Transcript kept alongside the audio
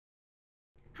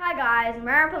Hi guys,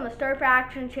 Mary from the Stir for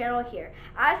Action channel here.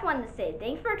 I just wanted to say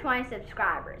thanks for 20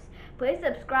 subscribers. Please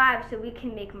subscribe so we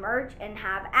can make merch and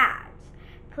have ads.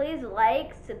 Please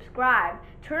like, subscribe,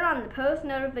 turn on the post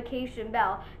notification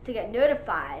bell to get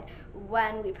notified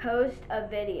when we post a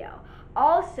video.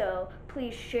 Also,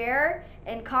 please share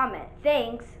and comment.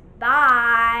 Thanks.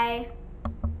 Bye.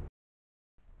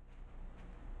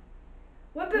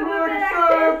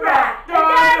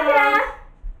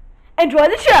 Enjoy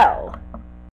the show.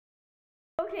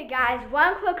 Okay guys,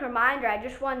 one quick reminder I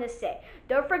just wanted to say.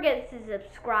 Don't forget to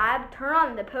subscribe, turn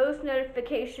on the post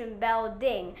notification bell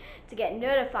ding to get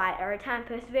notified every time I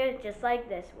post a video just like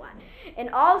this one. And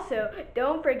also,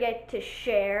 don't forget to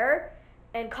share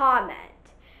and comment.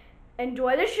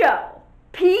 Enjoy the show.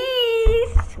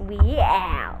 Peace. We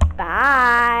out.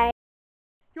 Bye.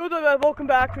 Yo there, welcome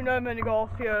back to another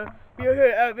Minigolf here. We are here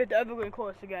at the Evergreen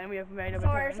course again. We have made a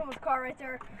Sorry, there's someone's car right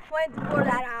there. Went to blur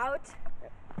that out.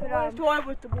 Let's start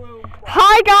with the blue.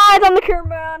 Hi guys, I'm the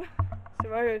cameraman. So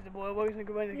right here is the blue. We're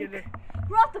going to get it.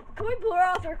 Can we blur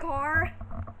out their car?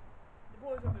 The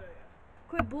blue's over there.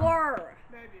 Can we blur?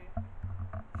 Maybe. I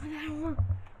don't want to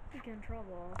get in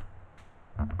trouble.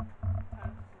 It's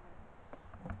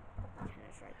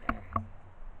right there.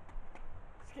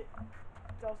 Let's get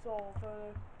Del Sol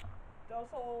further. Del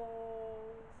Sol.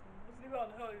 Let's leave it on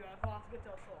the hill, you guys. We'll have to get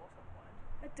Del Sol at some point.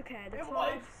 It's okay.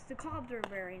 The cops are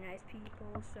very nice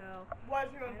people, so Why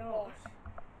is he on the boss?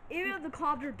 even if the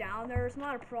cops are down there, it's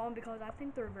not a problem because I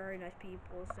think they're very nice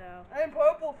people. So. And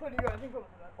purple's pretty good. I think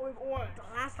purple's good. Oh, orange. The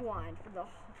last one for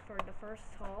the first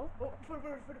hole. Oh, for the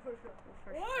first one.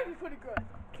 Orange is pretty good.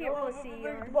 Can't really see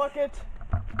yours. Bucket.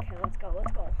 Okay, let's go.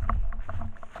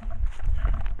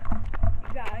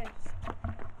 You guys.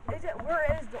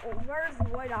 Where's the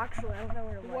white actually? I don't know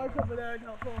where the white is. White's over there,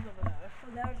 Del Sol's over there. Oh,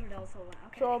 there's where Del Sol went.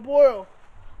 Okay. So, blue.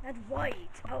 That's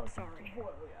white. Oh, sorry. Blue,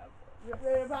 yeah.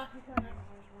 They're back to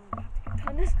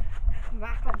Turn this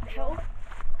back up the hill.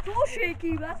 It's a little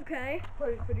shaky, but that's okay.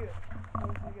 Pretty good.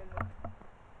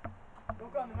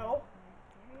 Look on the hill.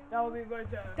 That would be right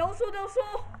there. Del Sol!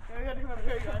 Yeah, you gotta come over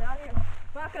here, guys. Down here. I'm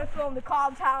not gonna film the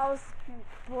Cobb's house.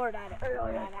 Blur that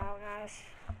out, guys.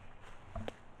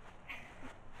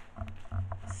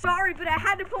 Sorry, but I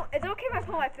had to pull. It's okay if I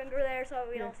pull my finger there so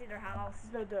we don't see their house.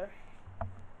 It's right there.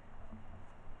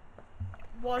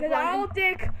 Because I don't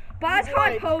think by the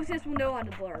time I post this, we'll know how to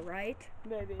blur, right?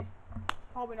 Maybe.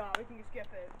 Probably not. We can just skip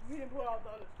it. We can pull out the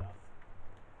other stuff.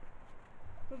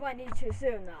 We might need to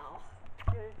soon, though.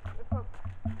 Yeah,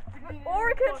 Or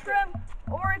we can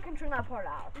trim that part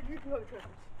out. You can hold the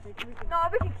trimmers. No,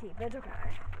 we can keep it. It's okay.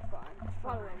 It's fine. It's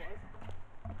fine.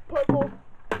 Purple.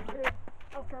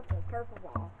 Oh, purple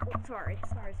ball. Oh, sorry.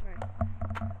 Okay.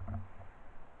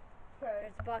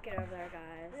 There's a bucket over there,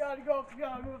 guys. We gotta go. We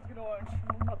gotta move to get orange.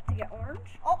 Up to get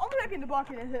orange? I'm gonna take in the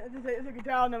bucket and take it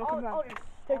down, then we'll come back.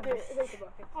 Take the bucket.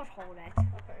 I'll hold it.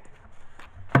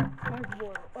 Okay. Where's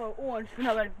blue? Oh, orange. We're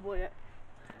not ready for blue yet.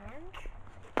 Orange?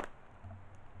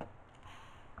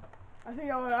 I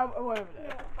think I went over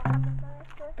there.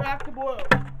 Back to blue.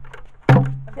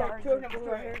 There's Number 3.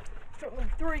 right here. Stroke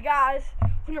number 3, guys.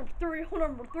 Number 3.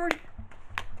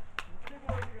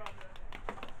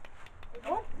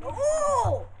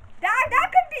 Oh! That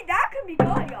could be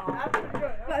good, y'all. That's pretty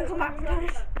good. Guys, come back for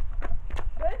this.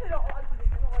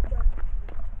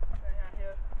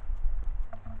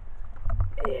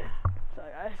 Yeah.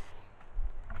 Sorry, guys.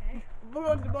 Okay. We're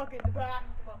going to the bucket in the back.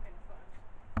 The bucket in the front.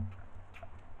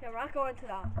 Yeah, we're not going to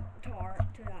that bucket.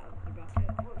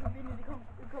 You need to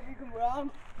come around.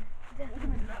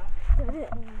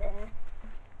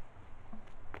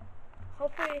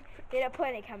 Hopefully they don't put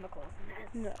any chemicals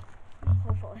in this. No.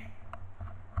 Hopefully.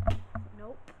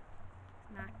 Nope.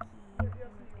 Not key. Be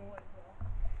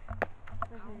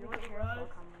careful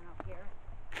coming up here.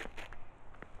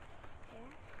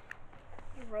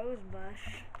 Yeah. A rose bush.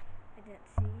 I didn't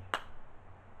see.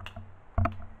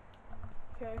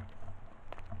 Okay.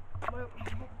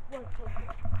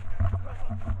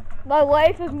 My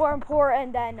life is more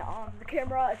important than the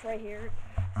camera. It's right here.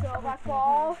 So if I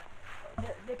fall,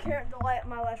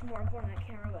 my life's more important than the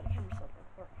camera, but the camera's still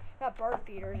important. Got bird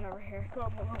feeders over here.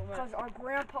 Because our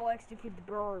grandpa likes to feed the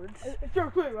birds. It's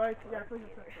stroke 3, right? Yeah, please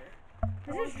stroke 3.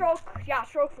 This is stroke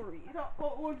 3.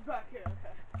 Oh, one's back here,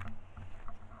 okay.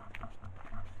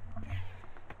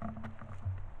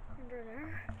 Under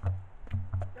there.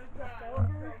 Back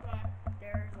over. back.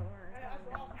 There's orange. Hey, that's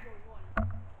all blue.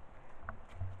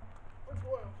 What's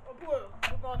blue? Oh, blue.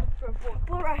 We're going to stroke 4.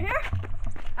 Blue right here.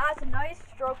 That's a nice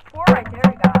stroke 4 right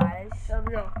there, guys. There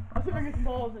we go. Let's see if we can get some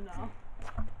balls in now.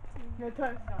 Yeah,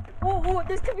 touch something. Oh,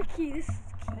 this could be key. This is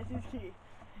key. This is key.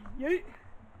 Yeet.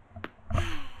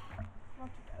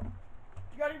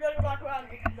 gotta go back around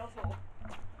and get the dust hole.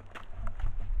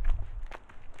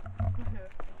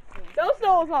 Dust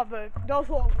hole's not big. Dust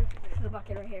hole is The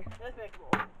bucket right here. Let's make a bowl.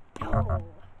 No.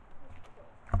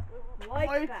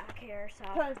 White back here, so.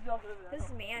 This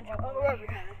is Manjo. Oh, wherever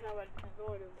can. It's not ready. Go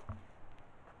ahead.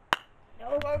 No.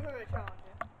 Wherever it's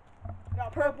challenging. No,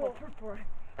 Purple.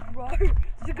 Right. This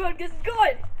is good. This is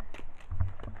good.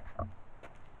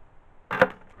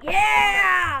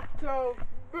 Yeah! So,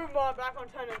 move on back on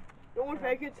 10. Don't want to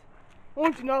make it. I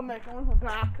want to not make it. I want to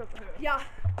back up here. Yeah.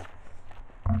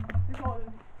 Because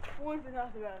one is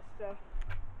not the best, so.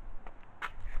 I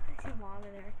see Mom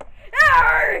in there.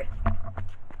 Arr!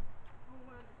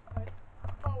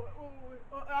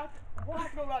 We'll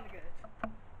have to go around to get it.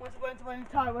 When it's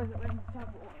time, when it's time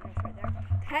for one. Right there.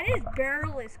 That is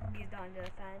barely squeezed onto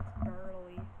the fence.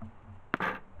 Barely.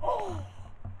 Oh!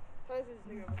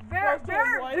 Very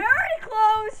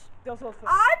close.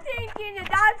 I'm thinking that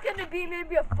that's going to be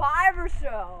maybe a 5 or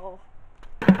so.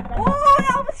 Oh,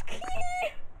 that was key.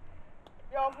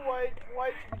 Yeah,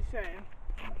 white should be the same.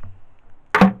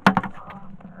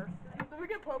 Did we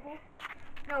get purple?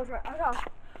 No, it's right.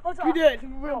 Let's go. We did.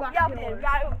 We're back yeah, to we did. the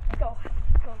Gotta go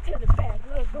to the back.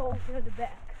 Let's go to the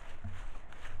back.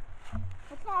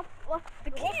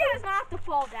 The key is not to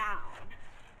fall down.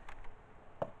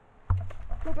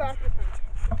 Go back to the fence.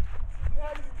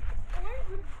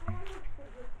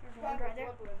 Right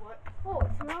there. Oh,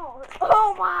 it smells.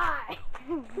 Oh my!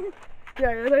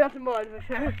 Yeah, they got some mud for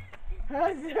sure.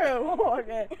 That's true.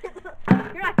 Okay.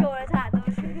 You're not going as hot though.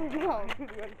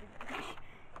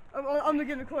 I'm gonna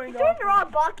get the coin. You threw in the wrong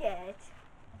bucket.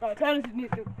 Oh,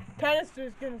 tennis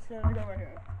is gonna go right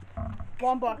here.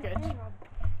 One bucket.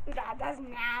 God, that's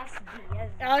nasty.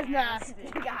 That's nasty.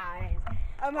 Guys.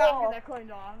 I'm happy to get that coin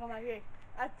off. I'm like, hey,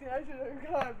 I should have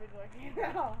garbage. Like,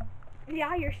 yeah.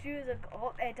 Yeah, your shoes are.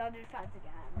 Oh, it's under the fence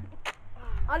again.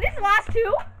 These last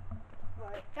two?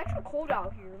 Right. It's actually cold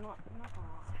out here. Not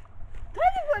hot.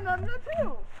 Technically, not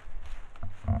too.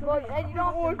 Well, and you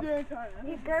don't.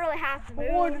 You barely have to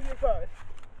move. Orange is your first.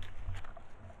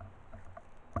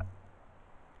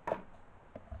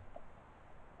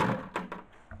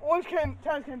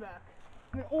 Tennis came back.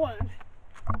 I mean, orange.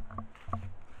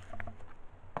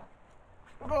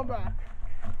 We're going back.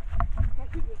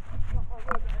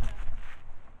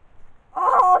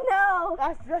 Oh no!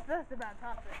 That's the bad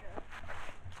top right there.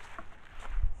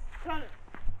 Tennis.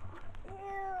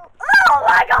 Oh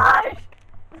my gosh!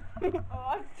 Oh,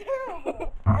 that's terrible.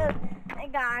 My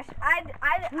gosh,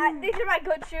 these are my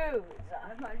good shoes.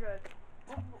 That's not good.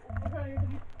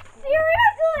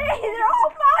 Seriously, they're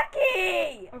all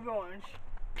mucky. Orange.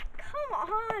 Come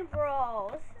on, bro.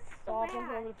 This is so bad.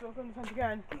 I'm going to fence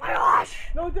again. Oh my gosh!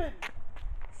 No, it didn't.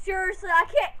 Seriously, I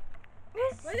can't.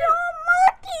 It's so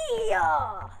mucky.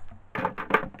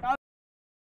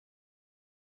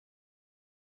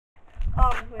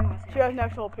 She has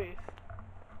next whole piece.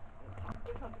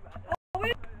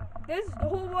 This is the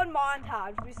whole one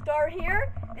montage. We start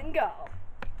here and go.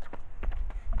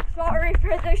 Sorry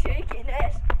for the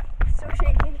shakiness. It's so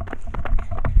shaky.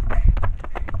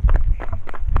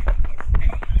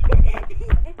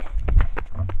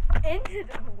 Into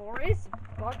the glorious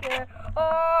bucket.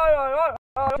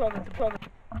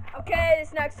 Okay,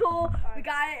 this next hole, we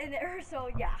got it in there, so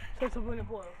yeah. So it's a winning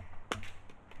blow.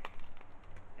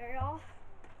 There y'all.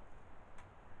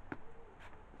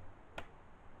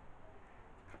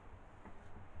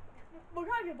 We're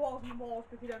trying to get balls in the balls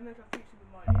because that makes our feet super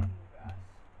muddy in the grass.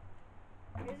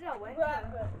 Is that way? Grass.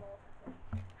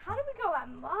 How did we go at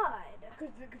mud?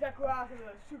 Because that grass is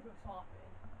super soft.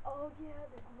 Oh yeah,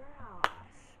 the grass.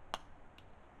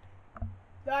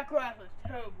 That grass was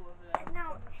terrible over there. Now,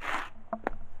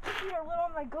 you're a little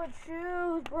on my good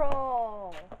shoes,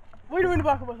 bro. What are you doing in the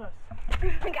bucket with us?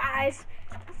 Guys,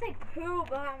 that's like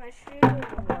poop on my shoes.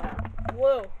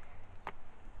 Whoa.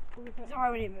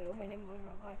 Sorry, we need to move. We need to move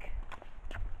real quick.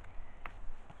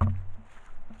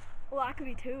 Well, that could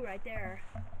be 2 right there.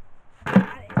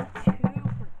 That is a 2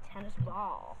 for tennis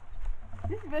ball.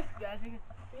 This is basic, guys.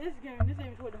 This ain't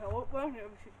even toward the hell. We're not going to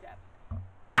overshoot that.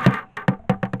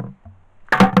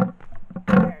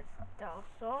 There's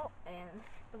Delso and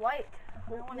the white.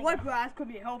 The white grass could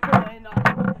be helpful and not. It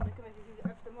could make it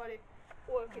extra muddy.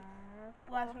 Or it could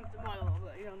blast into the mud a little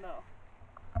bit. You don't know.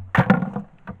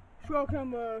 Stroke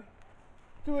number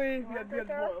 3, we have the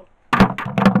blow.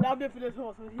 That'll be it for this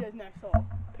hole, so he has next hole.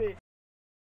 Peace.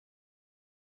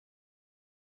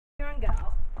 Here and go.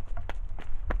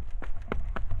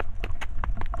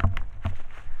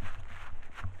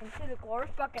 Into the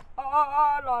glorious bucket.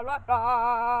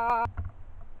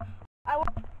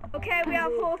 Okay, we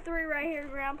have hole 3 right here.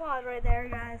 Grandpa's right there,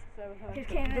 guys. Just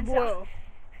came in. The blow.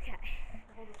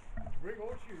 Bring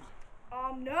old shoes.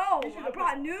 No, I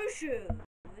brought new shoes. Oh,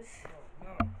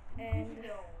 no. And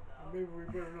Maybe we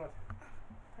better not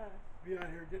be out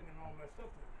here getting them all messed up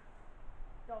then.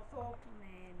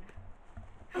 man,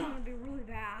 it's gonna be really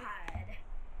bad.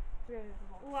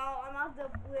 Well, I'm about to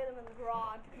leave them in the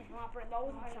garage because I'm not bringing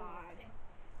those inside.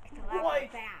 They'll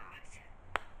have fast.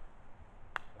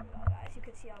 There we go, guys. You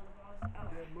can see all the balls. Oh.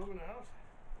 You had mom in the house?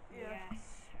 Yes,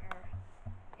 sir.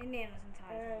 And Nana's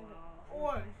inside as well.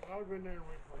 Orange. I'll go in there and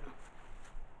wait for you.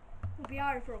 We'll be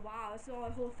out here for a while. It's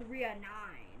only hole 3 out of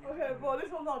 9. Okay, well,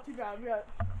 this one's not too bad. We got.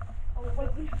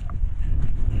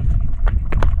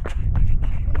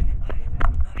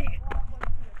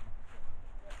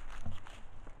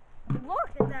 Look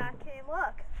at that, Kay. Look.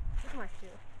 Look at my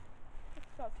shoe.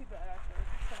 It's not too bad,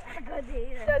 actually. Good to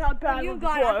either. That's not bad. When you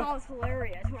got it, I thought it was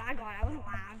hilarious. When I got it, I was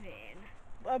laughing.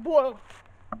 Boy.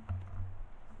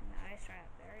 Nice right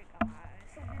there, guys.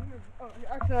 Oh,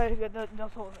 actually, I got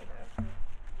that's all right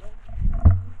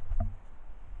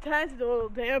there. 10's a little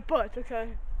damn, but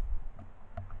okay.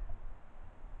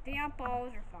 Damn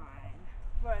balls are fine.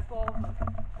 Right, balls.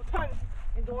 Well, 10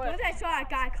 is the way. Once I saw that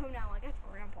guy come down, like, that's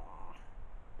Grandpa.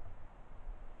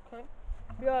 Okay.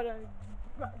 We gotta.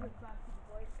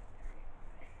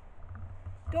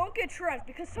 Don't get trust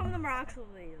because some of them are actually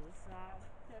Yeah,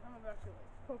 I'm actually.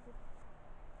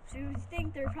 So you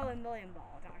think there's probably $1 million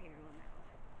balls out here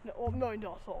now. No, $1 million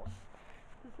sauce.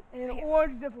 And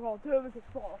orange is difficult too because it's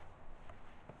fall.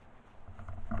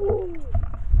 Ooh.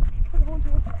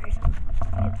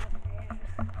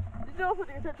 The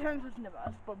opposite is that 10 isn't the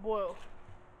best, but boil.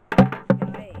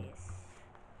 Nice.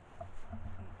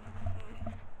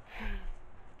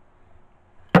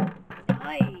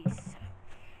 Nice.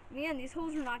 Man, these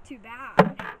holes are not too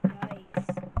bad. Nice.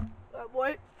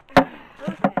 What?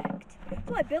 Perfect. It's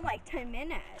only been like 10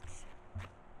 minutes.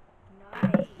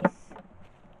 Nice.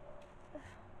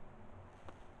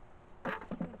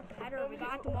 Better. We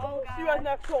got them all, guys. See you guys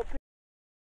next hole.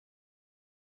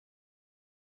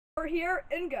 We're here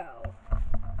and go.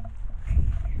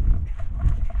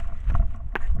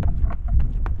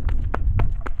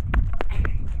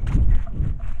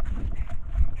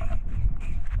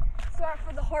 Sorry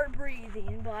for the hard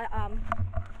breathing, but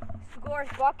Score's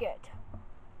bucket.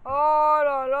 Oh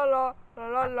la la la la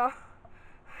la la.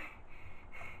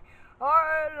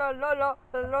 Oh la la la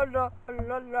la la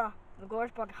la la. The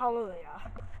Score's bucket. Hallelujah.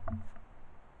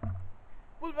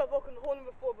 What about looking the hole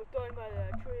number 4 was done by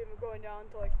the tree and we're going down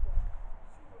to like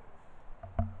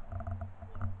 4.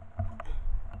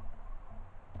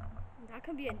 That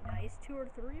could be a nice 2 or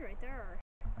 3 right there.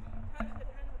 Yeah, it's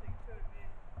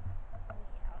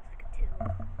like a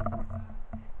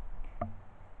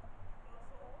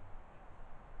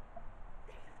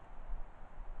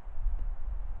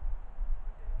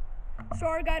 2.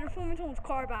 Sorry guys, we're filming someone's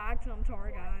car back, so I'm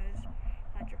sorry guys.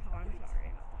 That's your car, I'm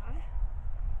sorry about that.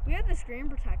 We have the screen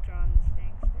protector on this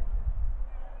thing still.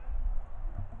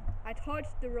 I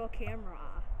touched the real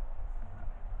camera.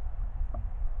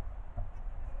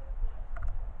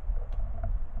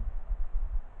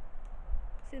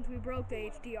 Since we broke the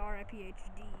HDR at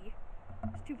PhD,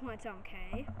 it's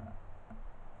 2.7K.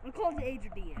 I'll call it the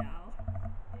HD now.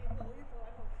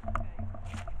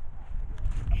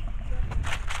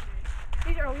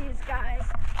 These are leaves, guys.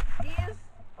 These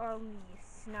are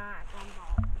leaves, not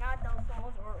those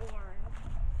balls or orange.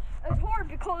 It's hard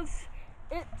because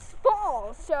it's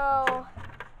fall, so.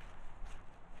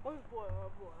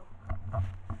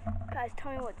 Guys,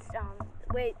 tell me what's down.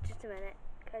 Wait, just a minute.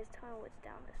 Guys, tell me what's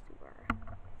down this sewer.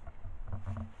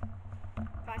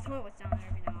 Guys, tell me what's down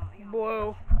there. You know.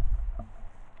 Blue.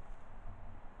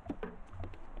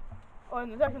 Oh,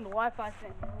 and the second, the Wi-Fi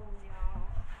thing. Oh, yeah.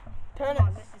 Turn Come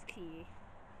on, it. this is key.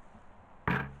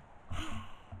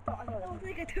 Don't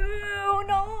take a 2,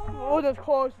 no! Oh, that's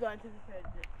close to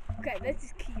anticipated. Okay, this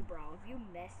is key, bro. If you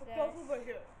miss this. Go over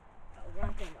here. Oh,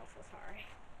 one thing else, so sorry.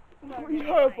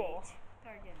 Purple.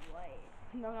 Started getting white.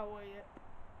 No, not white yet.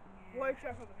 Yeah. White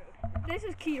check over here. This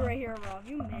is key right here, bro. If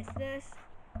you miss this,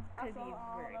 could be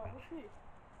very bad. We'll see.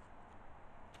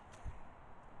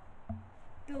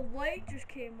 The light just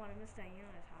came on in Miss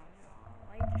Diana's house, y'all.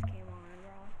 Light just came on,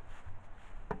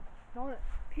 bro. Don't it?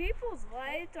 People's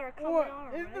lights are coming Or,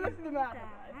 on. this Right? is the map,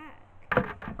 What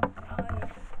the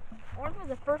heck? Orange was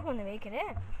the first one to make it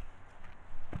in.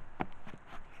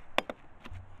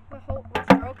 What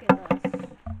stroke is this?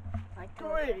 Like 3.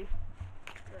 3,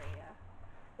 yeah.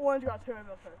 Orange got 2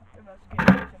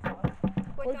 investigation.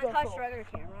 Wait, Where's can I that touch for? the regular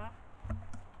camera?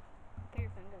 Put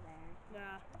your finger there.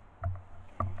 Nah.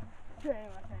 Okay. Okay,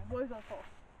 anyway, where's that for?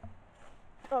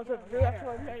 Oh, it's over here. There. That's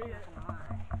what I made it.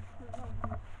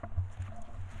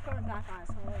 Turn it back on,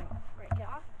 so right, get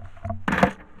off.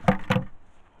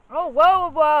 Oh, whoa,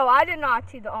 whoa, I did not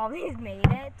see all these made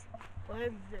it.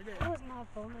 It was not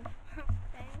filming.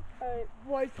 Alright,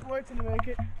 white's gonna make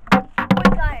it.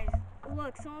 Wait, guys,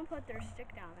 look, someone put their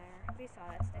stick down there. We saw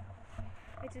that stick.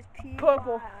 It's just P.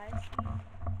 Purple.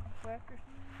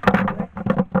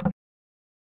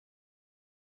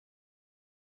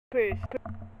 Peace.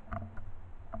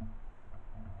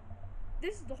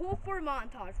 This is the whole Ford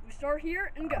montage. We start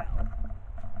here and go.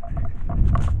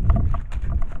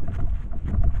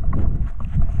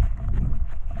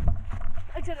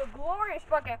 Into the glorious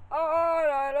bucket. Oh,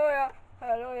 hallelujah,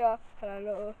 hallelujah,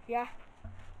 hallelujah.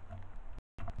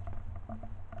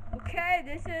 Okay,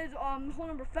 this is hole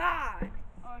number 5.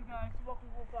 Alright guys, welcome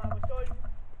to hole 5. I'm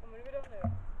gonna get up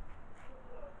there.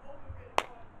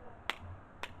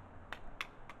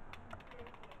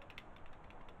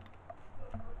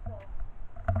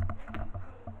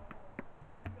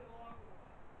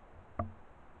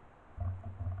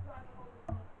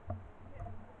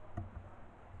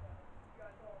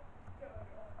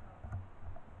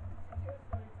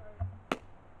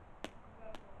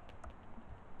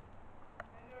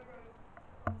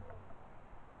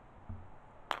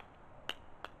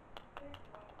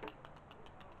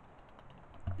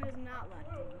 It is not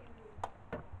lefty.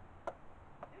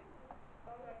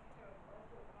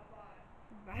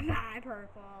 Bye-bye,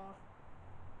 purple.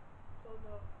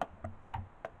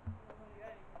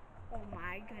 Oh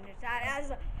my goodness,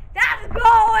 that's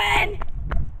going!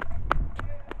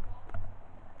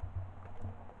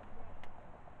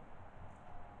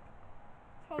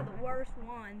 Oh, the worst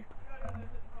one.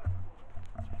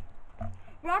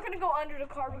 We're not gonna go under the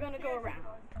car, we're gonna go around.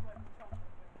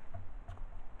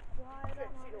 Why does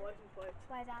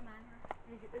that matter?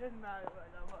 It doesn't matter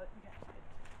right now, but you can't see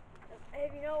it.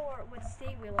 If you know what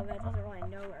state we live in, it doesn't really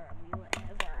know where we live,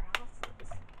 where our house is.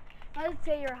 Does it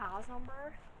say your house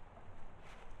number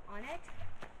on it?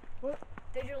 What?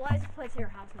 Did your license plate say your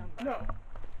house number? No.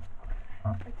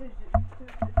 It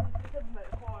says my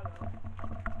car though.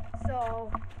 So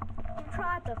we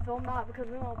try to film that because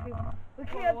we don't want people. We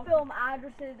can't film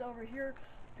addresses over here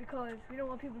because we don't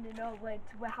want people to know what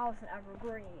house in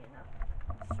Evergreen.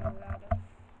 So we gotta.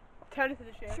 Turn it to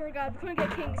the shade. Sure, God, we couldn't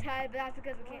get King's Head, but that's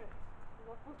because we can't.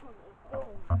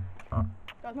 Oh.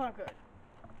 That's not good.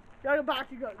 You gotta go back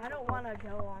to go. I don't want to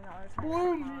go on the other side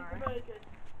Boom! of the You car. can make it.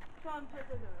 Come take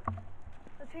it there.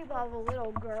 Those people have a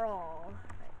little girl,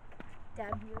 like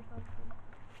Debbie or something.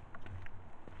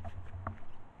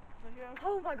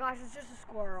 Oh my gosh, it's just a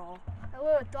squirrel. I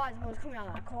literally thought someone was coming out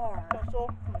of that car. I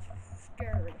was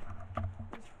scared. It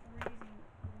was freezing.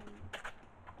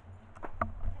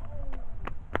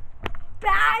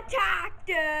 Bad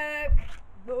tactic!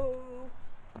 Boo!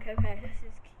 Okay, this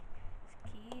is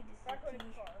key. This is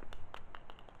key.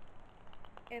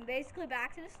 And basically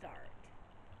back to the start.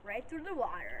 Right through the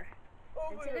water.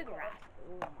 Into the grass.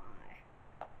 Oh my.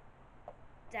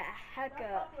 That's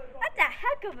a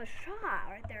heck of a shot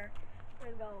right there. We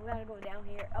gotta go down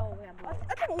here. Oh, we gotta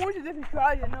I think orange is different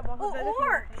try it. Oh,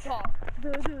 orange!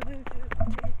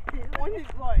 Orange is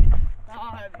light,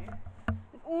 not heavy.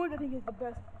 Orange I think is the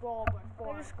best ball by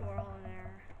far. There's a squirrel in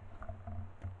there.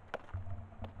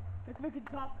 Let's make it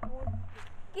top orange.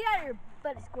 Get out of your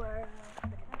buddy squirrel.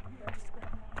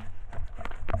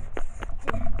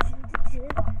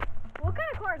 What kind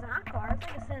of car is that car? It's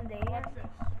like a sedan.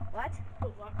 Lexus. What? The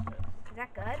Lexus. Is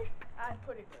that good? That's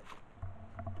pretty good.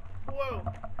 Blue.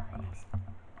 Nice.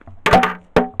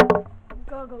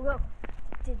 Go, go, go.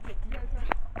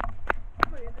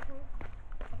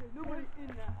 Nobody in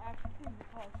that actually in the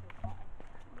car so far.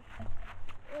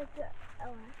 What's the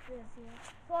Alexis?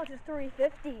 Well, it's just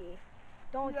 $3.50.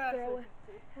 Don't throw it.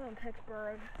 In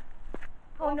Pittsburgh.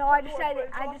 Oh no, I just said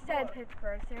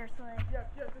Pittsburgh. Seriously. Yeah,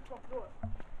 just off the door.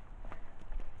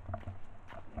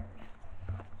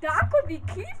 That could be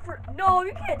key for. No,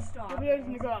 you can't stop. Maybe there's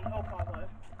in the ground. Oh, probably.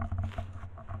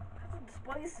 That's what the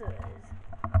spice is.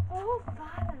 Oh, 5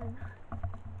 and a 9.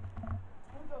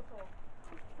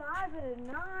 5 and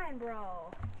a 9,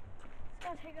 bro. It's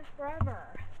gonna take us forever.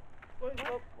 What?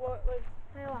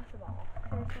 I lost the ball.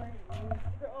 Seriously.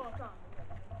 Oh, it's on.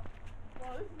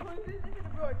 Well, this is a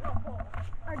really tough hole.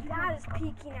 Our dad is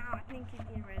peeking out. I think he's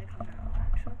getting ready to come out,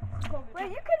 actually. Wait,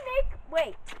 you can make.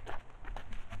 Wait.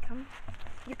 Come.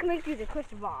 You can make these a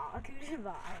cushion ball.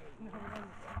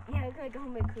 Yeah, you can go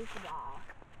make a cushion ball.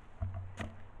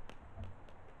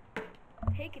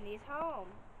 Taking these home.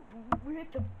 We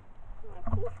hit the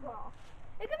Koosh ball.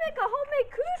 You can make a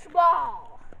homemade koosh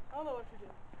ball. I don't know what to do.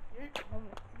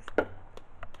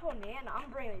 Oh, Nana, I'm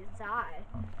bringing it inside.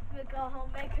 Make a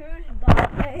homemade koosh ball.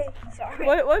 Hey,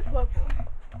 sorry. What's purple?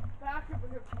 back over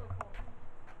here.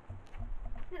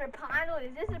 Is it a pine?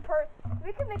 Is this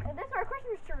we can make this our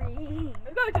Christmas tree.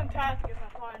 It's gonna be fantastic if I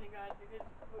find you guys because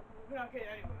we're not getting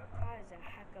anywhere. That is a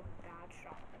heck of a bad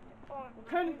shot.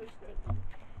 Kind of sticky.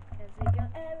 Because we got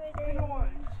everything.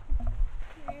 orange.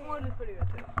 Orange is pretty good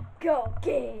too. Go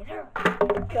get her. Go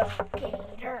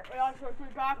get her. Wait, I'm sorry,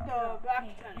 back to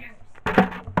tennis.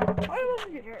 Why do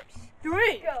we get hers?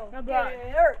 3. Go Not get bad.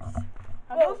 hers.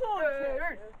 And those all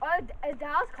Is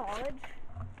Dallas college?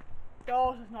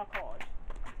 Dallas is not college.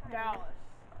 Dallas.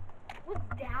 What's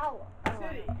Dallas?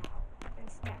 City.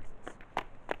 It's Texas.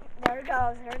 There it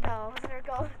goes, there it goes, there it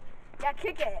goes. Yeah,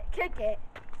 kick it, kick it.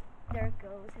 There it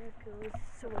goes, there it goes.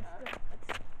 So it's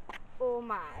oh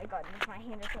my goodness, my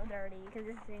hand is so dirty because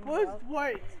this thing What's broke.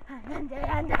 white?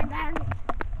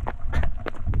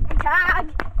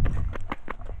 Tag!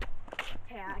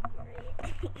 Tag,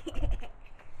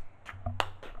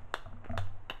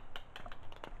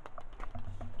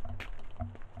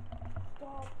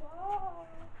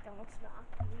 Don't stop.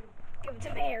 Give it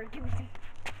some air, give it some...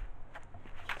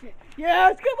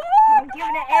 Yes, come on! I'm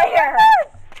giving it air!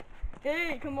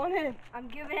 Hey, come on in. I'm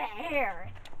giving it air.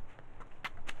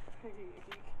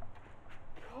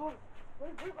 God,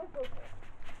 where's my focus?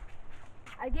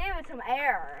 I gave it some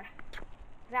air. Is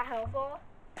that helpful?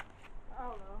 I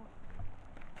don't know.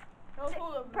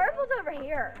 Purple's over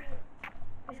here.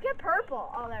 Let's get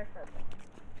purple. Oh, there's purple.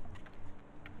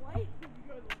 White is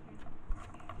good.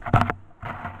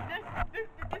 This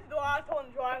is the last hole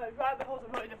in drawing. Like, drawing the holes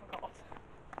are really difficult.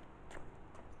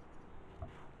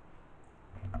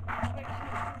 Make a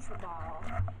crucible ball.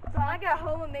 So I get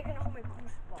home and making a homemade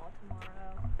crucible ball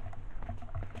tomorrow.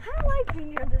 I don't like being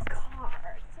near this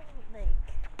car. It's so like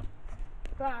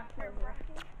Back.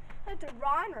 it's a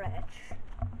Ron Rich.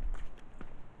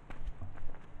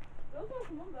 Those are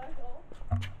some back hole.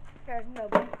 There's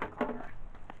nobody in my car.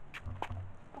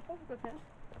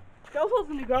 Those holes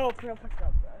in the go if you don't pick it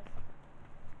up, guys.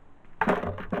 That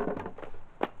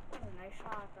was a nice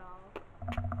shot though.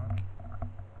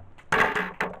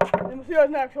 Then we'll see you guys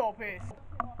next hole, peace.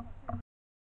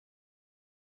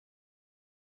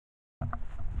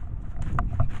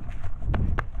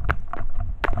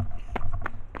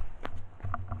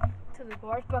 To the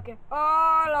Lord's bucket.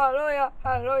 Hallelujah,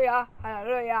 hallelujah,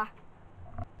 hallelujah.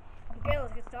 Okay,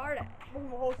 let's get started.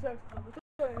 Welcome to hole 6. We're going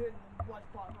to hit one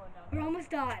spot going down. We're almost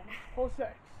done. Hole 6.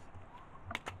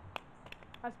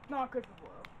 That's not good for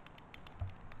blue.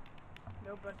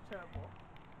 Nope, that's terrible.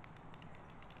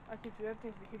 I keep doing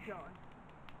things to keep going.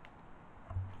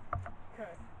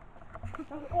 Okay.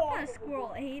 That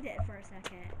squirrel ate it for a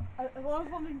second. As long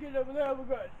as something can get over there, we're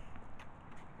good.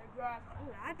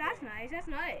 That's nice. That's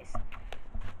nice. I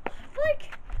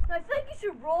feel like you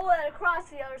should roll it across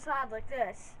the other side like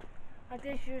this. Like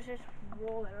this, you just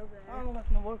roll it over I there. don't know if that's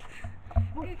gonna work.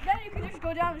 Then you can just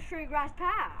go down the straight grass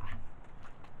path.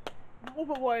 We'll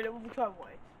put white. We'll try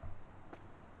white.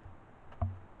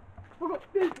 We're going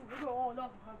all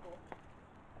nothing purple.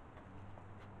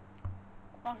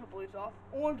 Knock the blues off.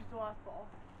 Orange is the last ball.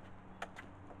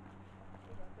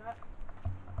 Like that.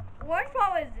 Orange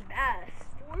ball is the best.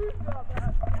 Orange is not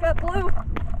bad. Got blue.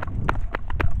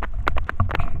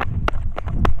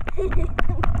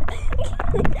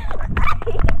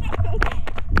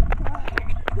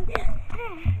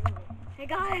 Hey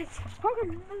guys. How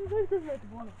come this is at the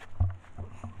bottom?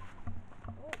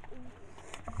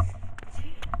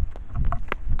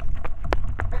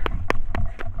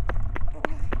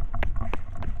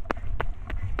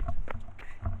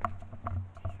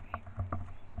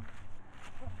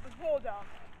 Let's roll down.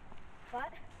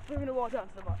 What? We're gonna roll down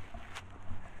to the bottom.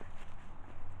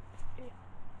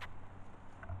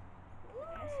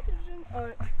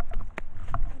 Alright.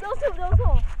 Those two. Those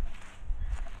holes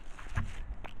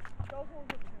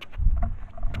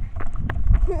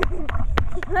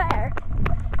There.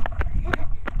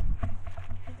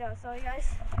 So you guys,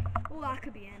 well, that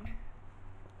could be in.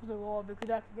 the wall because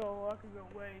that could go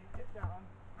way down.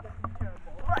 That could be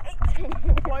terrible.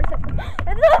 Right. Why is that good?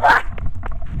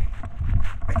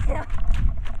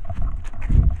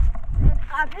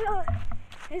 Uphill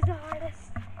is the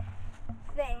hardest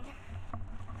thing.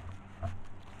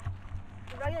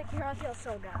 The regular camera feels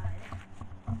so good.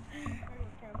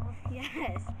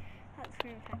 Yes. That's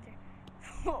screen factor.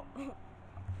 Oh.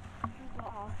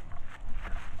 Ball.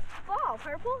 Ball,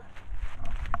 purple?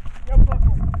 Yeah,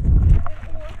 purple.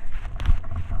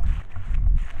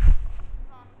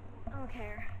 I don't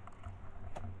care.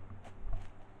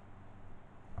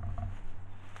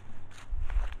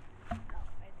 Oh,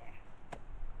 right there.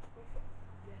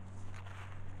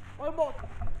 One ball.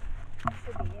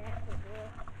 Should be it.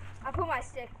 I put put my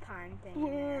stick time thing in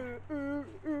there. Blue.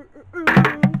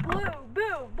 Blue,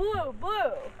 boo, blue,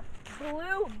 blue.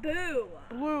 Blue, boo.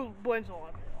 Blue wins a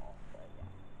lot.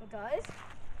 It does?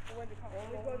 Oh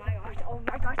Oh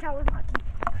my gosh, that was lucky.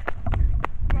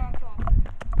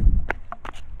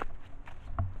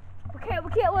 Okay,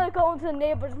 we can't let it go into the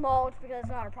neighbor's mulch because it's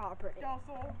not our property. Nice,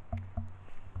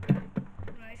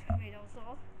 wait,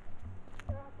 also.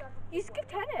 You skipped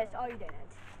tennis. Oh, you didn't.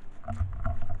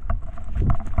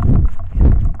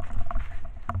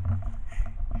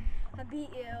 I beat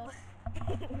you.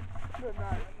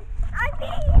 I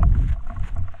beat you.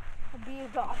 I beat you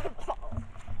golf balls.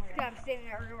 Yeah, I'm standing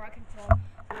there everywhere I can tell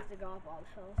there's the golf ball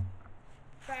hills.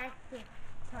 Back to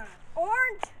tennis.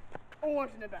 Orange!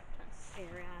 Orange in the back.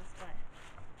 Serious,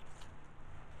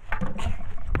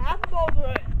 Half the balls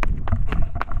are in.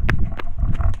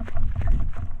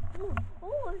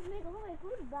 Oh, let's make a little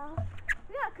food ball.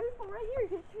 We got a cruise ball right here. You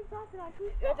can shoot off that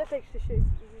cruise ball. Yeah, that takes the shape.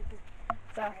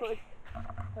 Sorry.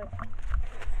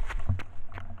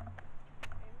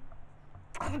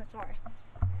 Sorry.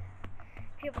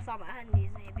 People saw my undies,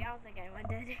 maybe. I don't think anyone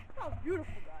did. That was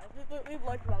beautiful, guys. Leave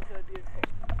like that was very beautiful.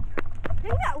 I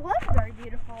think that was very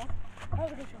beautiful. That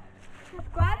was a good shot.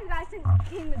 Subscribe if you guys think the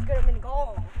team is good at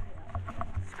Minigolf.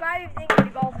 Subscribe if you think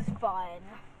Minigolf is fun.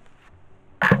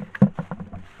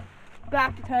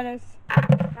 Back to tennis.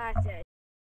 That's it.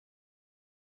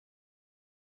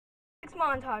 Next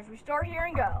montage. We start here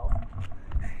and go.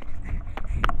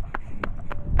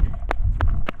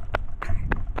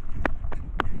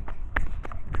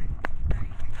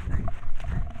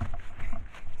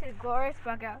 It's glorious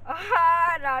back out.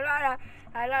 Ah, la la la,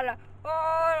 la la la.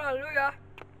 Oh, hallelujah.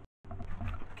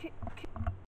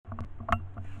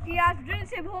 Yeah, we're doing the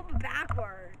same hole but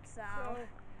backwards, so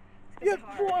Yeah, it's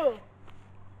boy.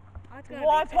 That's A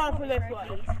lot tougher for this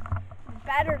one. It's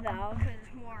better though, because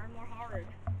it's more hard.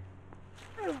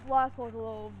 The last one's a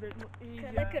little bit easier.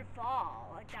 Because it could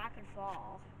fall, like that could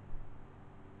fall.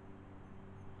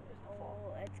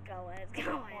 Oh, it's going, it's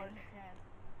going.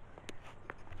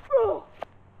 Oh.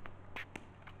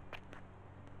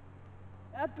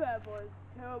 That bad boy is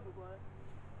terrible, boy.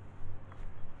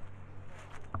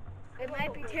 It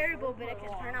might be terrible, but it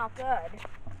can turn out good.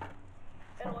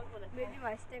 Maybe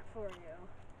my stick for you.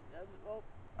 Well,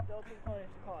 don't think it's a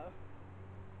car.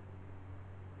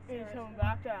 He's coming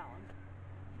back down.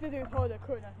 If he didn't hold the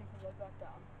curtain, I think he goes back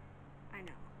down. I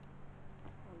know.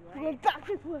 He went back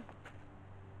this way.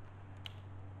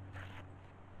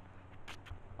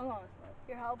 I'm on this way.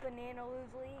 You're helping Nana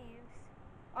lose leaves.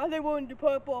 I think we're in the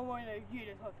purple and we're in the green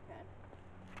as hard as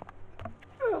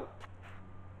we can.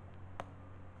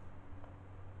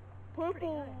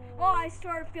 Purple. Oh, I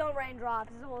started feeling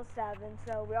raindrops. It's almost 7,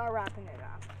 so we are wrapping it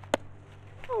up.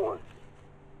 Oh.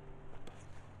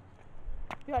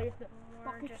 Yeah, you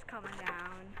We're just coming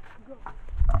down. Go.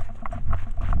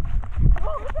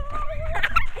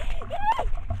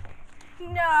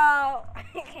 No!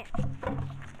 You can't.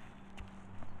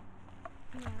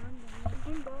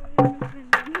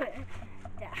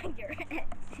 Down your head.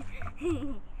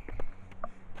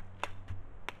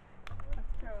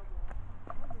 That's terrible.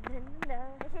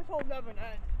 This whole never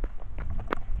ends.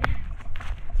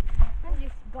 I'm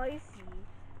just spicy.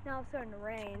 Now it's starting to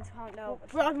rain, so I don't know.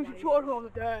 Well, we should short hold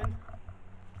it then.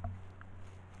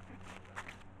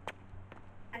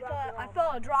 I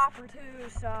felt a drop or two,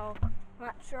 so I'm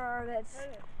not sure if it's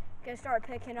gonna start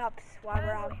picking up while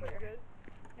we're out here.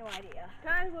 No idea.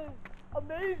 That was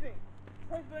amazing.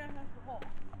 First man has the hole.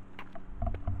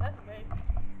 That's amazing.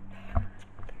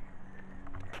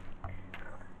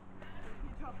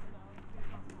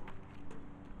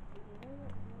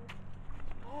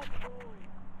 Oh boy.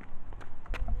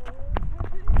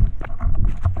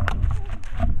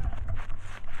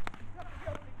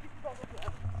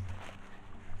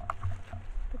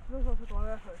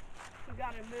 You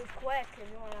gotta move quick if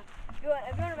you wanna. If you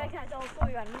wanna make that double full,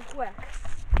 you gotta move quick.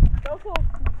 Purple's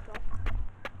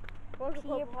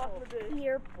over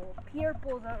here. Purple.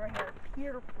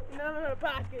 Never gonna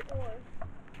pass it.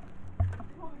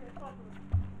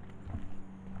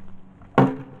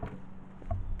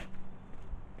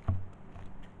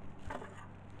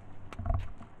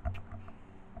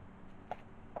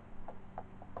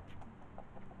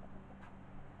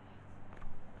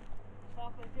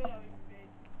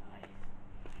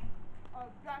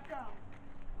 Back down.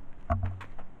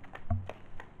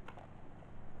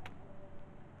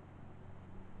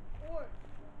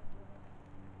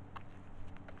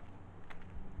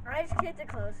 Alright, just get it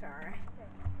closer.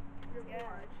 You're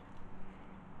large.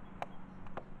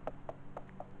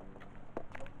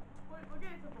 Wait, we're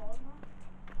getting some balls, huh?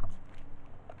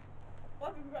 What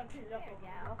if we got to tee it up? There you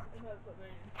go. And then put it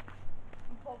in.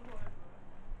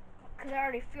 Because I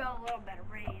already feel a little bit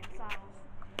of rain, so I'll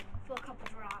feel a couple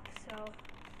drops, so.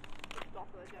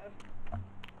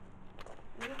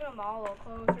 Moving them all a little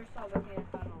closer so we can get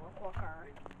it done a little quicker.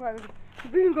 Right,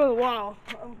 we can go a while.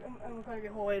 I'm gonna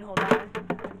get whole 8 whole 9. So,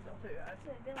 see you guys.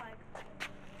 So it'd be like,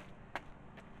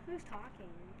 who's talking?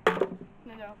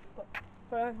 No.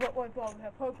 What dog we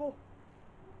have? Purple?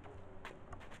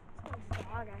 Someone's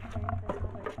dog, I think, that's how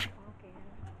they're talking.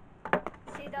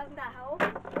 See, doesn't that help?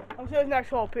 I'm saying next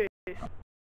whole piece.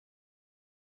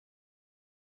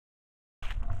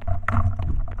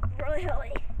 Really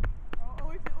hilly. At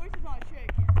least it's not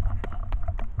shaky.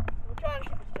 We're trying to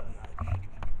keep it still nice.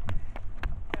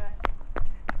 Okay.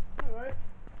 Alright.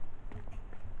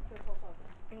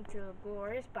 Into the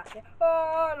glorious bucket.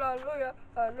 Hallelujah,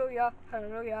 hallelujah,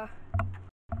 hallelujah.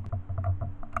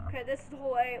 Okay, this is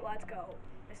hole 8, let's go.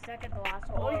 The second to last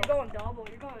hole. Oh, you're going double.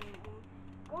 You're going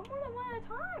more than one at a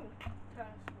time.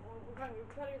 We're trying to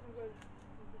get some good.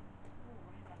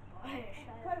 Try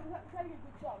Try to get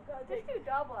good shots. Just do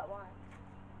double at once.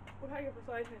 We're trying to get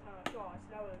precise in time shots.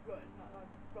 That was good. Not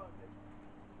garbage.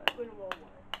 Good roll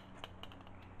one.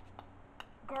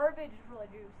 Garbage is really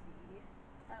juicy.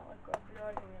 I don't like garbage.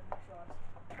 I don't get good shots.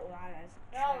 Oh, that is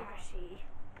Now we go. trashy.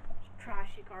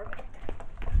 Trashy garbage.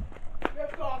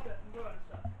 Just stop it and do other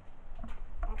stuff.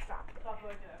 I'll stop it. Stop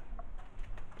right there.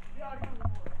 You gotta come to the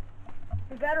board.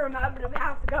 We better remember to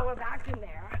have to go back in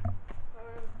there.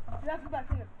 You have to go back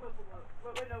in the purple one.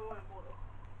 Right now we're in blue.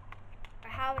 I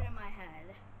have it in my head.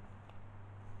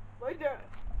 Right there.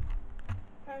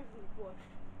 Hands in the bush.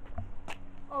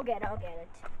 I'll get it.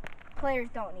 Players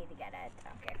don't need to get it.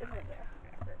 Okay. It's right there.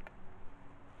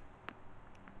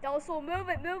 Also, move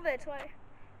it. So I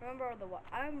remember the what?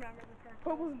 I remember the purple.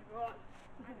 Purple's in the garage.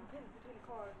 I know. Between the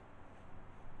cars.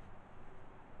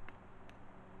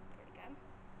 Pretty good.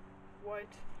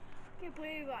 White. I can't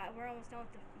believe we're almost done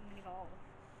with the Minigolf.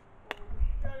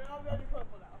 I'll do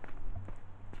purple now.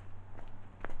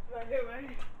 Right here, right?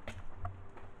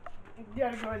 You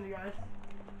gotta go in, you guys.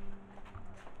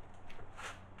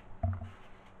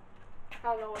 I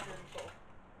don't know what this is for.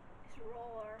 It's a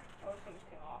roller. Oh, something just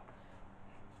came off.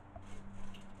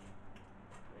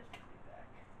 This should be back.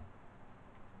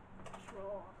 It's a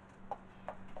roller.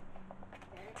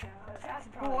 There it goes. That's Oh,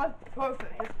 probably that's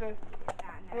perfect. It's the.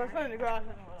 Let's put it in the grass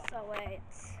and what else. So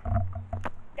it's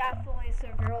definitely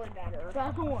severely better.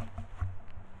 Back one. We'll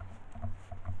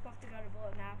have to go to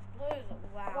blue now. Blue's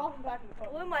wow. Welcome back to the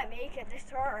purple. Blue might make it this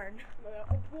turn,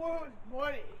 Blue is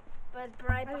money. but it's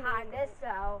right behind this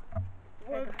though.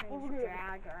 Right What behind we this doing?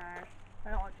 Jagger. I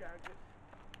don't want Jaggers.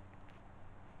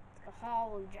 The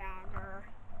Hollow Jagger.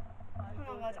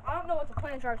 I don't know what the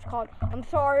plant chart's called. I'm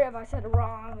sorry if I said it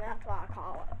wrong. That's what I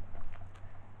call it.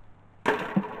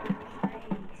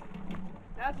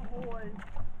 That's one.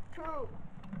 Two.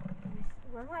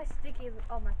 Where are my sticky?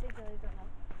 Oh, my sticky leaves are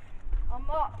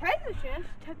now. Hesitation.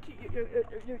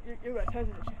 You're right.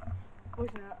 Hesitation.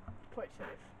 Wasn't that play safe?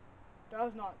 That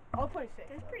was not. I'll play safe.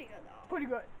 That's though. pretty good though. Pretty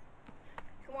good.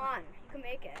 Come on, you can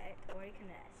make it, or you can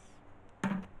miss.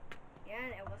 Yeah,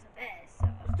 and it was a miss, so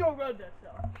Still good this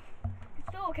though. it's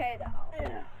still okay though.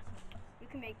 Yeah. You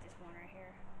can make this one right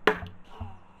here.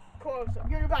 Close up.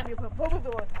 Get your back. You put purple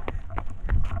the one.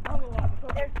 I'm gonna love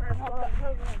it. There's purple.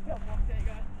 There you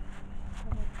go.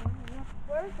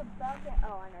 Where's the bucket?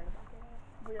 Oh, I know the bucket.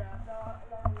 Yeah.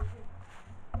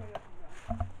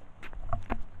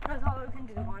 That's all we can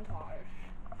do montage.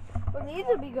 Well, these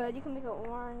would be good. You can make an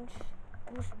orange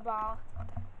goose ball.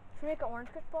 Should we make an orange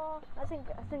goose ball? I think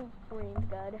green's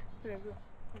good.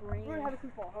 Green. We're gonna have a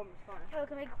football home. It's fine. So we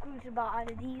can make a goose ball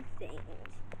out of these things.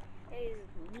 It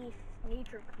is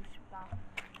nature goose ball.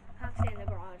 I have to stay in the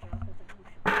garage now because the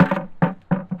goose ball.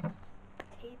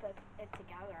 Tape it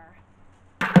together.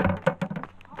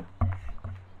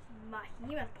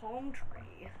 Behemoth palm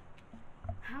tree.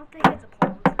 I don't think it's a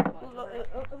palm tree. But it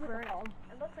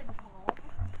looks like a palm.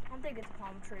 I don't think it's a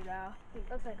palm tree though. It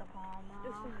looks like a palm.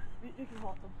 You can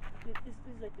hold them. This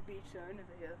is like the beach zone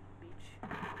over here. Beach.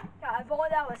 Yeah, if only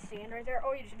that was sand right there.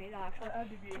 Oh, you just made that actually. That'd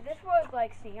be beach. If this was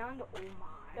like sand, oh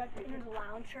my. That'd be And there's a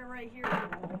lounge chair right here.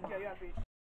 Oh Okay, my. yeah, beach.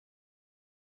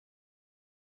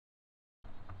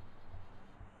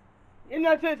 And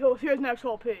that's it. So here's next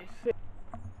whole piece.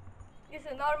 It's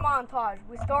another montage.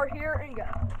 We start here and go.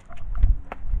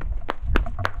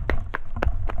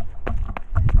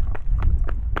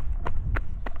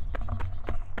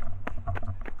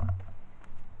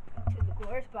 To the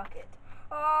glorious bucket.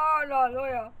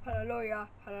 Hallelujah, hallelujah,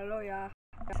 hallelujah.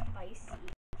 Spicy.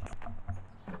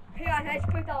 Hey guys, I just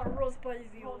picked out a real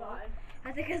spicy Hold one. on.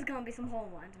 I think there's gonna be some hole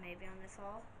ones maybe on this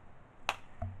hole.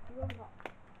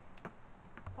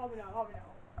 Probably not.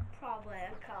 Probably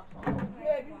a couple.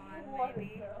 Maybe One, one.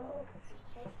 maybe.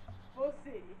 We'll see.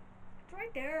 It's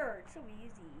right there. It's so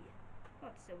easy.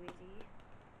 Not so easy.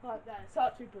 Not that. It's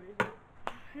not super easy.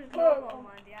 There's no hole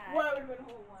ones yet. What would have been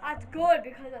hole one? That's good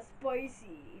because it's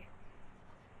spicy.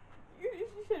 You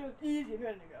said it was easy a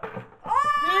minute ago.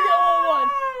 Oh! You didn't get hole one.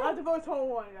 That's the first hole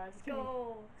one, guys. Let's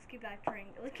go. Let's keep that train.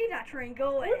 Let's keep that train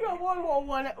going. We got one hole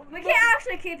one. We can't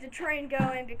actually keep the train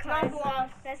going because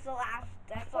That's the last.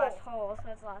 that's the last hole. So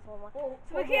that's the last one. Hole.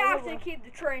 So we can't actually keep the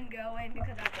train going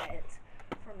because that's it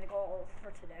from the goal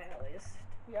for today at least.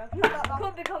 Yeah.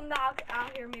 Could become out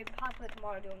here maybe possibly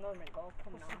tomorrow doing another Minigolf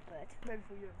coming off it. Maybe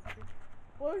for you.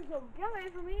 What is the? Yeah, maybe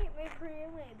for me, maybe for you,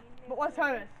 maybe. But what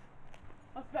time is?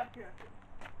 What's back here?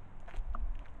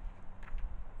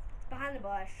 Behind the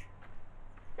bush.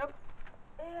 Yep.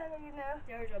 Yeah, you know.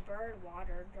 There's a bird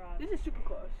water drug. This is super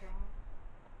close.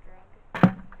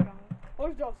 Drug.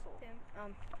 Where's Dussel?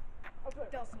 Up there.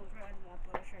 Dussel's right in that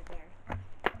bush right there.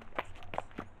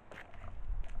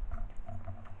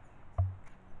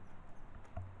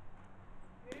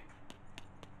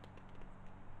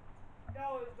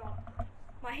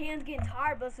 My hand's getting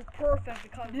tired, but this is perfect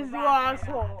because This is we're the wrapping last it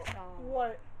hole. up, so.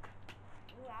 What?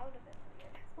 Ooh, that would have been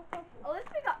weird. At least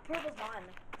we got purple bun.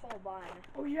 Whole bun.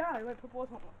 Oh yeah, I went purple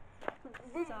one.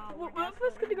 So we're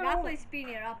definitely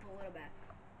speeding it up a little bit.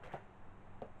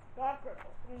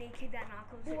 We need to keep that not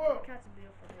close. Whoa. That's a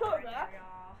beautiful view Go right back. there,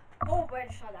 y'all. Oh, but I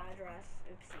just saw the address.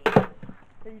 Oopsie.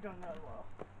 You don't know well.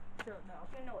 You don't know.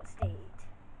 You know what state.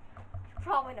 You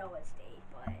probably know what state,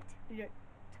 but Yeah.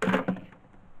 it's okay.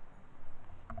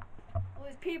 Well,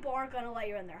 these people aren't going to let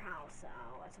you in their house, so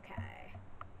it's okay.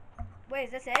 Wait,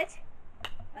 is this it?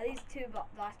 Are these the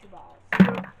last two balls?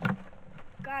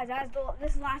 Guys,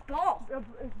 this is the last ball.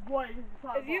 It's what?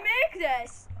 If you make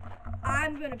this,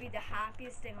 I'm going to be the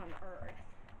happiest thing on earth.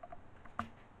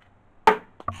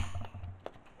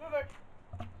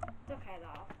 It's okay,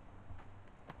 though.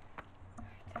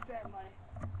 Bad money.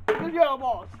 Good yellow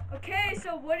balls. Okay,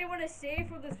 so what do you want to say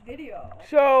for this video?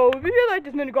 So, if you like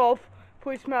this mini golf,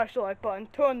 please smash the like button,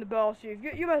 turn the bell so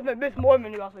you might miss more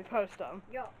mini golfs we post them.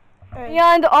 Yo.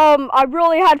 And I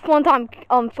really had fun time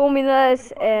filming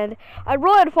this, and I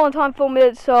really had a fun time filming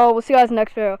it. So we'll see you guys in the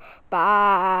next video.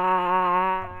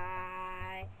 Bye.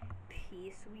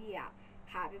 Peace, we out.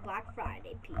 Happy Black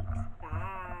Friday, peeps.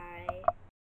 Bye.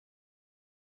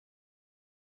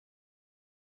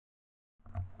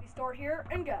 We start here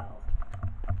and go.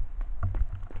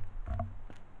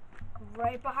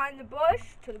 Right behind the bush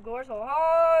to the gorse. Oh,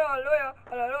 hallelujah,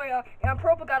 hallelujah. And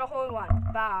purple got a hole in one.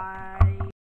 Bye.